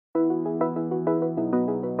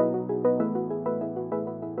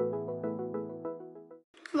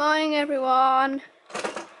Morning everyone.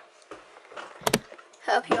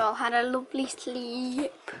 Hope you all had a lovely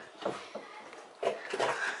sleep.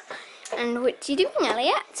 And what are you doing,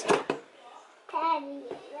 Elliot? Tidying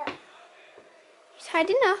up. You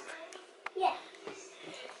tidying up? Yeah.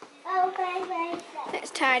 Oh, bye. Let's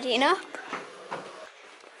tidying up.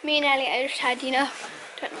 Me and Elliot are just tidying up.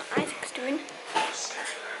 Don't know what Isaac's doing.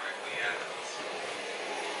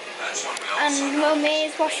 And Mummy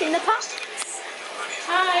is washing the pots.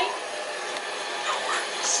 Hi.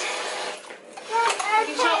 Have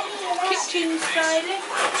you got kitchen tidy?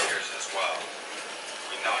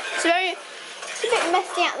 It's a bit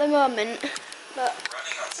messy at the moment, but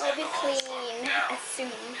it'll be clean as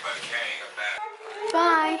soon.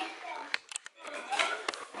 Bye.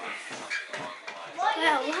 Well,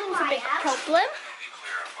 that was a big problem.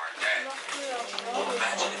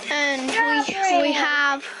 And we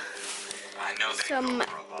have some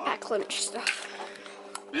packed lunch stuff.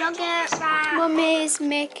 Yogurt wrap. Mummy's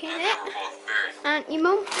making it. Aren't you,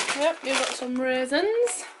 Mum? Yep, you've got some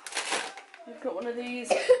raisins. You've got one of these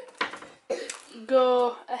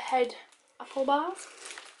Go Ahead apple bars.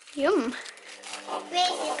 Yum.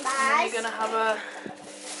 Raisin And bars. you're going to have a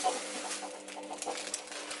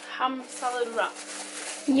ham salad wrap.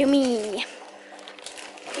 Yummy.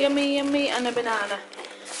 Yummy, yummy, and a banana.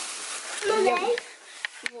 Mummy.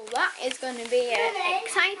 Well, that is going to be an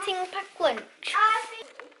exciting packed lunch.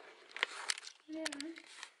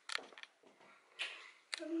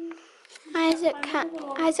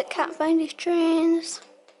 Isaac can't find his trains.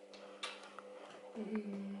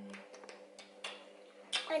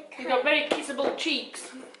 You've got very kissable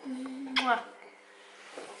cheeks. Mwah.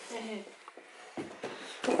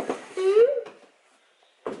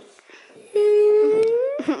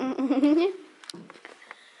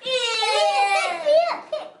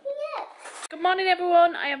 Good morning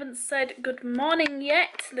everyone. I haven't said good morning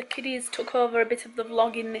yet. The kiddies took over a bit of the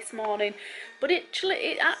vlogging this morning, but it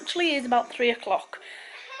actually is about 3 o'clock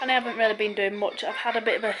and I haven't really been doing much. I've had a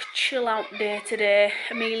bit of a chill out day today.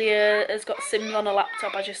 Amelia has got Sims on her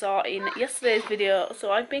laptop, as you saw in yesterday's video,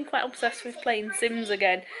 so I've been quite obsessed with playing Sims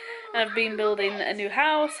again. And I've been building a new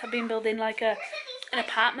house. I've been building like an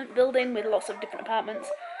apartment building with lots of different apartments.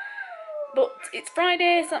 But it's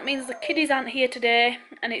Friday, so that means the kiddies aren't here today,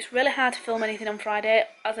 and it's really hard to film anything on Friday,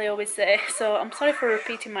 as I always say, so I'm sorry for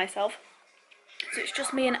repeating myself. So it's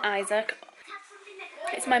just me and Isaac.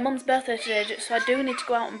 It's my mum's birthday today, so I do need to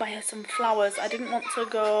go out and buy her some flowers. I didn't want to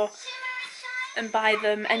go and buy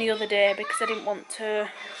them any other day because I didn't want to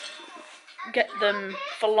get them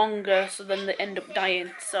for longer so then they end up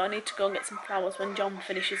dying. So I need to go and get some flowers when John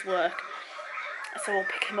finishes work. So we'll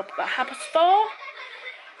pick him up about 4:30.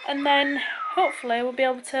 And then hopefully we'll be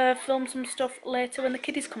able to film some stuff later when the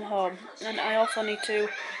kiddies come home. And I also need to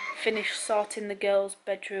finish sorting the girls'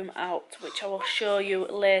 bedroom out, which I will show you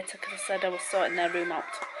later because I said I was sorting their room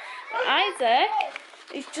out. But Isaac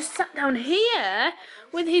is just sat down here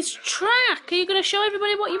with his track. Are you going to show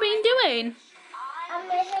everybody what you've been doing? I'm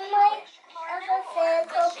making my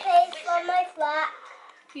circle place for my flat.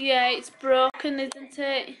 Yeah, it's broken, isn't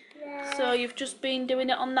it? Yeah. So you've just been doing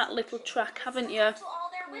it on that little track, haven't you?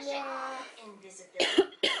 Yeah.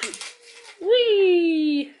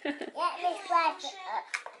 Whee! Let me slice it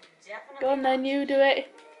up. Go on then, you do it.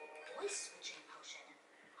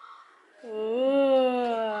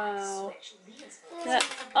 Oh.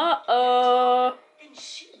 Uh-oh.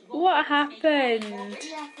 What happened?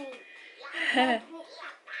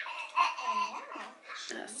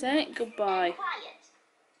 That's it, goodbye.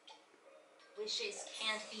 Wishes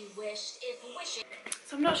can't be wished if wishes.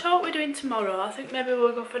 So I'm not sure what we're doing tomorrow. I think maybe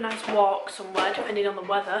we'll go for a nice walk somewhere, depending on the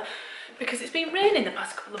weather, because it's been raining the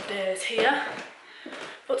past couple of days here.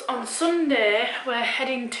 But on Sunday we're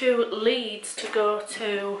heading to Leeds to go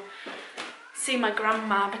to see my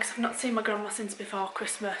grandma, because I've not seen my grandma since before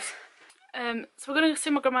Christmas. So we're going to see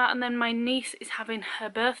my grandma, and then my niece is having her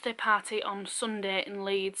birthday party on Sunday in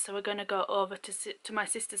Leeds, so we're going to go over to my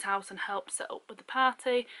sister's house and help set up with the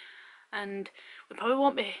party. And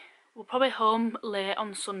we'll probably home late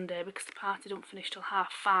on Sunday because the party don't finish till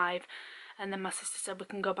 5:30, and then my sister said we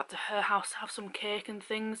can go back to her house to have some cake and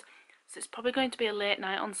things, so it's probably going to be a late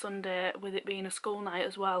night on Sunday with it being a school night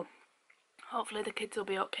as well. Hopefully the kids will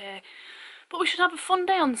be okay, but we should have a fun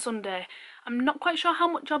day on Sunday. I'm not quite sure how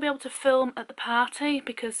much I'll be able to film at the party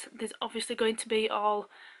because there's obviously going to be all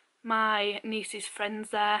my niece's friends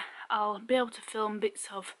there. I'll be able to film bits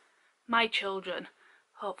of my children,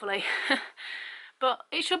 hopefully. But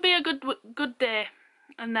it should be a good day.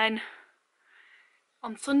 And then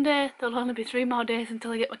on Sunday there'll only be 3 more days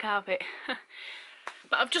until I get my carpet.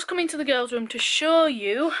 But I've just come into the girls' room to show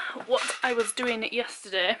you what I was doing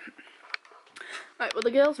yesterday. Right, well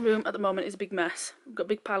the girls' room at the moment is a big mess. I've got a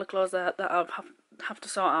big pile of clothes there that I have to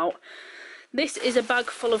sort out. This is a bag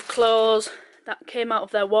full of clothes that came out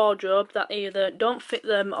of their wardrobe that either don't fit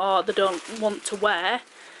them or they don't want to wear.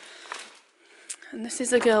 And this is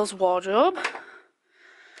the girls' wardrobe.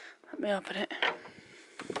 Let me open it.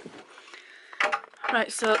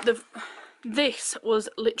 Right, so this was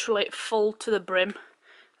literally full to the brim,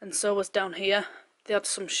 and so was down here. They had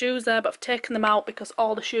some shoes there, but I've taken them out because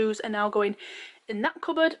all the shoes are now going in that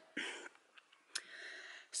cupboard.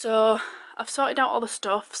 So I've sorted out all the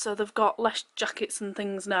stuff, so they've got less jackets and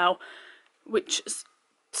things now, which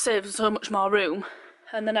saves so much more room.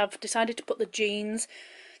 And then I've decided to put the jeans,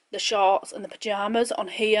 the shorts and the pyjamas on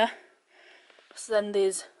here. So then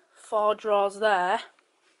there's 4 drawers there,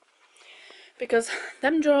 because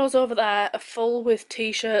them drawers over there are full with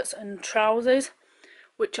t-shirts and trousers,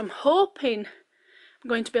 which I'm hoping I'm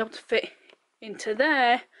going to be able to fit into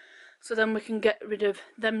there, so then we can get rid of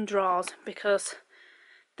them drawers, because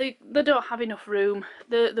they don't have enough room.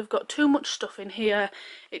 They've got too much stuff in here.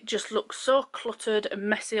 It just looks so cluttered and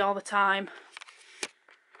messy all the time.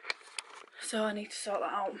 So I need to sort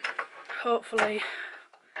that out. Hopefully,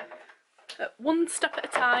 one step at a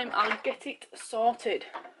time, I'll get it sorted.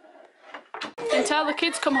 Until the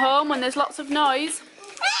kids come home when there's lots of noise.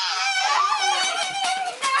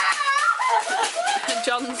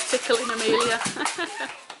 John's tickling Amelia.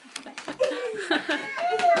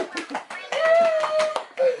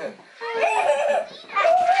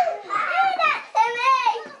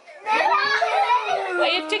 Are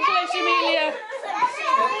you ticklish, Amelia?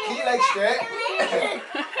 Keep your legs straight.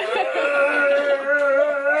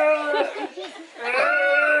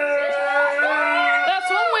 That's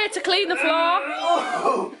one way to clean the floor.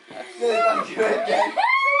 Oh, thank you again.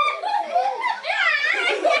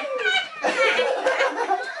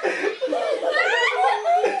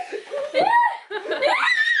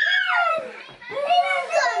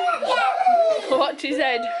 Watch his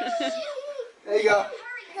head. There you go.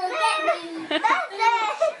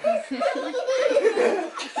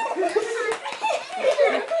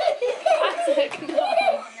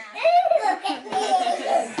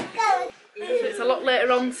 So it's a lot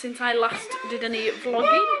later on since I last did any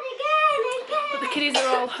vlogging, but the kiddies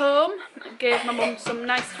are all home. I gave my mum some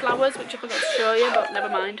nice flowers, which I forgot to show you, but never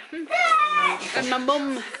mind. And my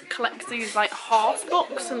mum collects these like horse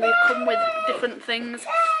books, and they come with different things.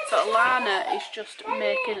 So Alana is just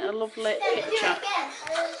making a lovely picture.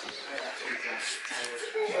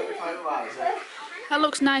 That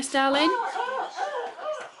looks nice, darling.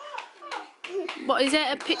 What is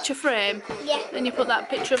it, a picture frame? Yeah. Then you put that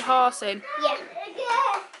picture of horse in? Yeah.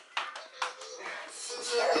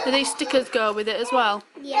 Do these stickers go with it as well?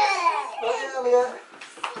 Yeah.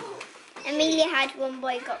 Amelia had one,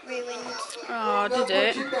 boy got ruined. Oh, did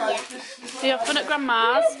it? Yeah. Do you have fun at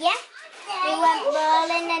Grandma's? Yeah. We went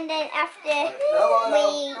bowling, and then after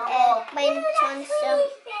we went on some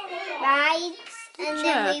rides, and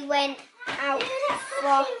then we went out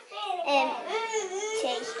for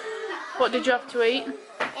tea. What did you have to eat?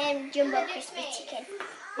 Jumbo crispy chicken.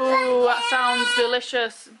 Ooh, that sounds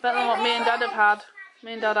delicious. Better than what me and Dad have had.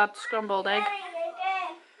 Me and Dad had scrambled egg.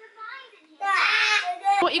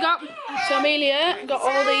 What you got? So Amelia got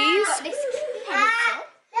all these. This pencil.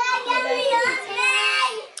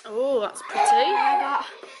 Oh, that's pretty. I got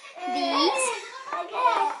these,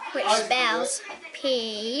 which spells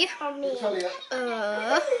P O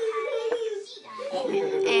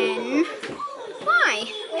N Y.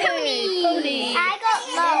 Pony. I got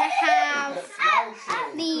lots.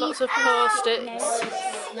 Have these. Lots of post-its.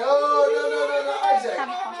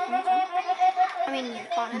 I mean,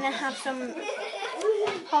 unicorn, and I have some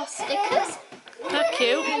horse stickers. They're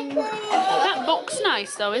cute. That book's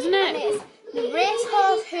nice though, isn't it? It's the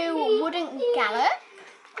racehorse who wouldn't gallop.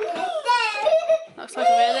 Looks like a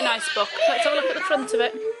really nice book. Let's have a look at the front of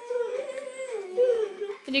it.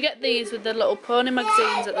 And you get these with the little pony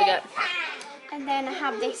magazines that they get. And then I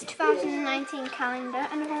have this 2019 calendar,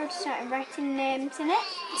 and I've already started writing names in it.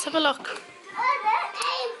 Let's have a look.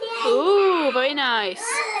 Ooh, very nice.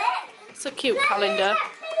 It's a cute calendar,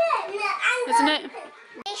 isn't it?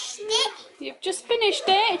 You've just finished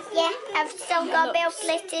it. Yeah, I've still got Bill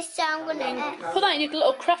glitters, so I'm gonna Put that in your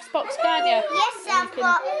little crafts box, can't you? Yes, I've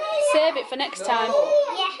got. Save it for next time.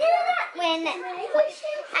 Yeah, when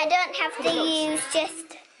I don't have to use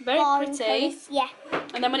just. Very pretty. Colours. Yeah.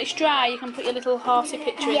 And then when it's dry, you can put your little horsey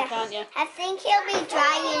picture in, can't you? I think it'll be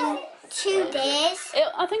dry in 2 days.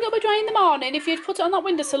 I think it'll be dry in the morning. If you'd put it on that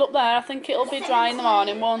windowsill up there, I think it'll be dry in the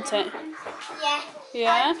morning, won't it? Yeah.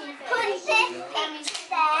 Yeah? Put this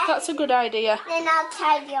That's a good idea. Then I'll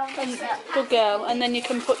tidy all this up. Good girl. And then you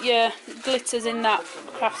can put your glitters in that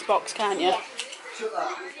crafts box, can't you? Yeah.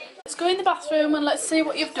 Let's go in the bathroom and let's see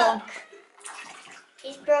what you've done.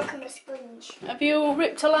 He's broken the sponge. Have you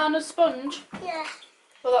ripped Alana's sponge? Yeah.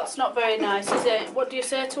 Well, that's not very nice, is it? What do you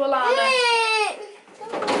say to Alana?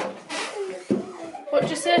 What do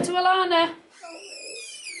you say to Alana?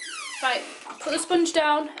 Right, put the sponge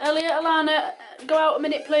down. Elliot, Alana, go out a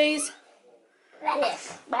minute, please.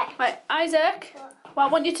 Right, Isaac, what I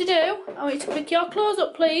want you to do, I want you to pick your clothes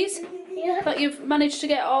up, please. That you've managed to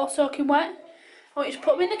get all soaking wet. I want you to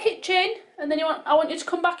put them in the kitchen, and then I want you to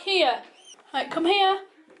come back here. Right, come here.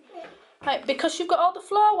 Right, because you've got all the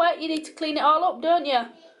floor wet, you need to clean it all up, don't you?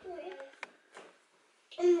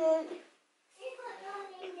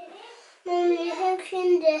 Mummy, how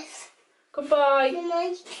clean this? Good boy.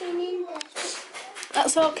 Mummy, cleaning this.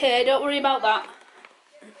 That's okay, don't worry about that.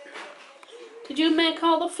 Did you make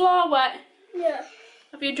all the floor wet? Yeah.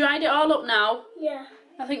 Have you dried it all up now? Yeah.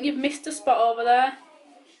 I think you've missed a spot over there.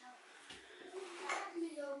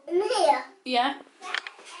 In here? Yeah?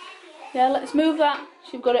 Yeah, let's move that.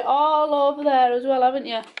 You've got it all over there as well, haven't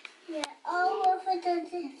you? Yeah, all over the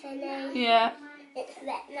display. Yeah. It's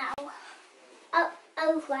wet now.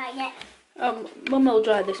 I'll dry it. Mum will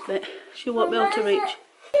dry this bit. She won't be able to reach.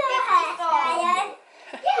 Your hairstyle.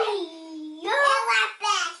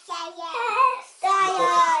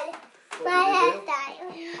 My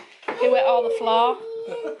hairstyle. He wet all the floor.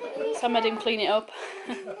 Sam made him clean it up.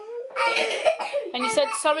 And you said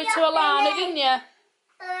sorry to Alana, didn't you?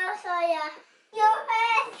 Your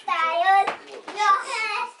hairstyle. Your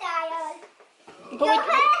hairstyle.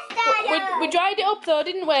 But we dried it up though,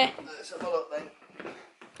 didn't we? Let's have a look then.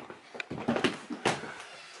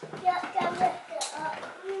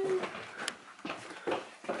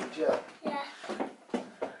 Did you? Yeah.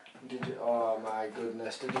 Did you? Oh my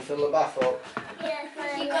goodness. Did you fill the bath up? Yeah,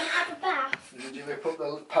 you're going to have a bath. Did you rip up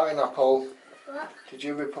the pineapple? What? Did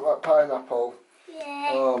you rip up that pineapple?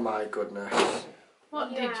 Yeah. Oh my goodness.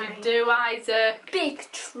 What did you do, Isaac? Big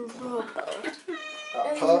trouble.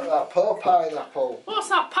 That poor pineapple. What's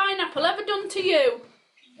that pineapple ever done to you?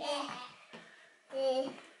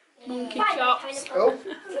 Monkey chops. Oh.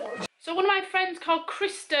 So one of my friends called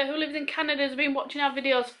Krista, who lives in Canada, has been watching our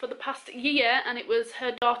videos for the past year, and it was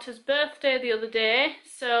her daughter's birthday the other day.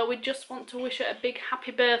 So we just want to wish her a big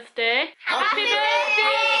happy birthday. Happy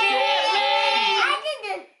birthday, Caitlin! I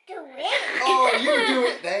didn't do it. Oh, you do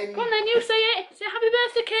it then. Come on then, you say it. Say happy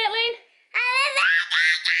birthday, Caitlin.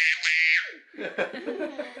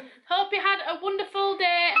 Hope you had a wonderful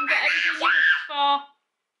day and got everything you wished for.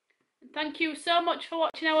 And thank you so much for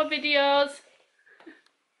watching our videos.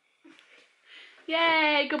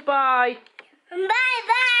 Yay, goodbye.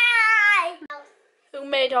 Bye-bye. Who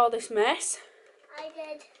made all this mess? I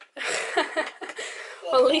did.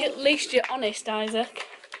 Well, at least you're honest, Isaac.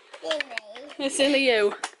 It's silly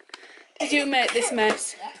you. Did you make this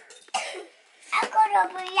mess? I got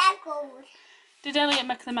over Legos. Did Elliot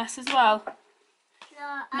make the mess as well?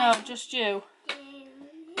 No, No, just you.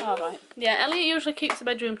 Alright. Yeah, Elliot usually keeps the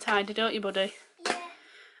bedroom tidy, don't you, buddy? Yeah.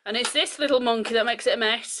 And it's this little monkey that makes it a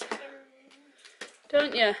mess.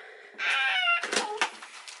 Don't you?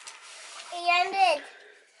 He ended.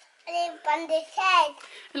 And he banged his head.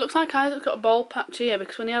 It looks like Isaac's got a bald patch here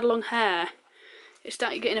because when he had long hair, it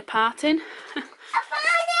started getting a part in. I found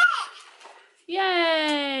it!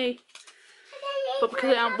 Yay! But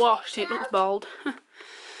because it ain't washed, it looks bald.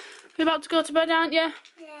 You're about to go to bed, aren't you?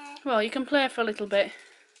 Yeah. Well, you can play for a little bit.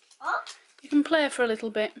 What? You can play for a little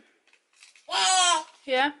bit. Yeah.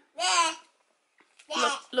 Yeah?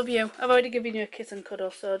 Yeah. Love you. I've already given you a kiss and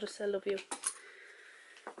cuddle, so just say love you.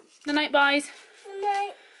 Good night, boys. Good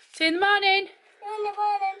night. See you in the morning. In the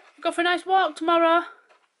morning. Go for a nice walk tomorrow.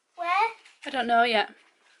 Where? I don't know yet.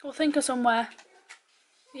 We'll think of somewhere.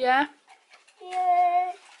 Yeah?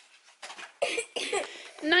 Yeah.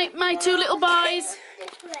 Night, my two little boys.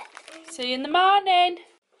 This way. See you in the morning.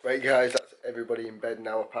 Right guys, that's everybody in bed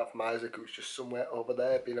now apart from Isaac, who's just somewhere over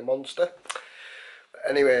there being a monster. But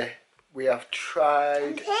anyway, we have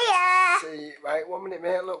tried. See, right, 1 minute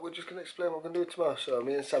mate, look, we're just going to explain what we're going to do tomorrow. So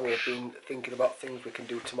me and Sammy have been thinking about things we can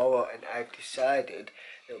do tomorrow, and I've decided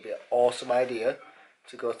it would be an awesome idea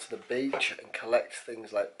to go to the beach and collect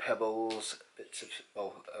things like pebbles, bits of,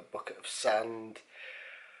 well, a bucket of sand,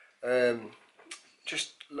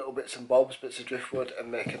 just little bits and bobs, bits of driftwood,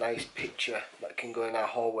 and make a nice picture that can go in our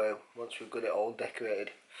hallway once we've got it all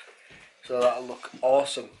decorated. So that'll look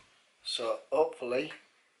awesome. So hopefully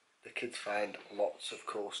the kids find lots of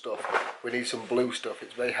cool stuff. We need some blue stuff.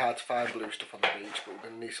 It's very hard to find blue stuff on the beach, but we're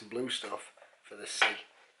going to need some blue stuff for the sea.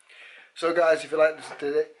 So guys, if you like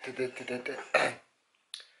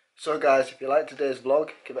today's vlog,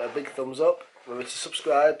 give it a big thumbs up. Remember to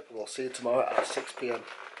subscribe, and we'll see you tomorrow at 6 PM.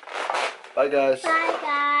 Bye guys. Bye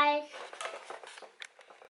guys.